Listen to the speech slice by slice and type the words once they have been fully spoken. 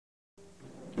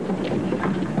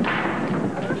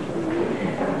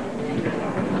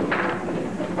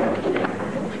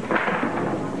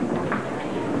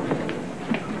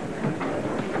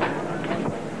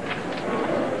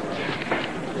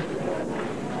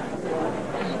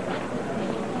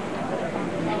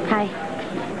Hi.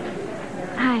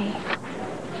 Hi.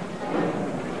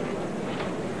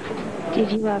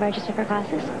 Did you register for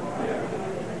classes?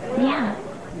 Yeah.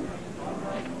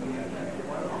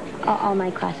 All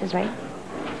night classes, right?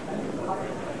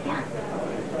 Yeah.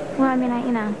 Well, I mean,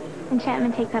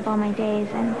 enchantment takes up all my days,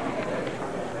 and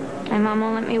my mom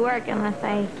won't let me work unless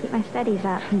I keep my studies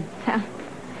up. So,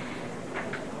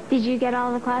 did you get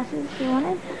all the classes you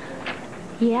wanted?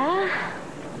 Yeah.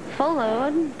 Full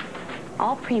load.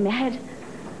 All pre-med.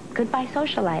 Goodbye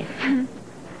social life.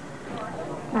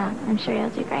 Well, I'm sure you'll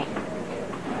do great.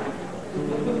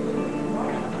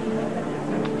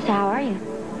 So how are you?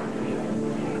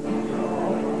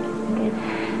 Good.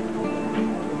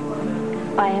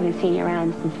 Well, I haven't seen you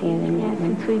around since the other Yeah,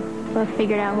 meeting. since we both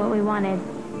figured out what we wanted.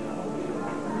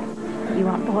 You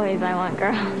want boys, I want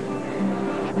girls.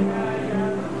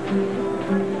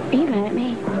 Are you mad at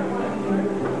me?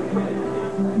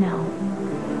 No.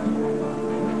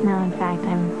 No, in fact,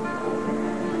 I'm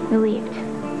relieved.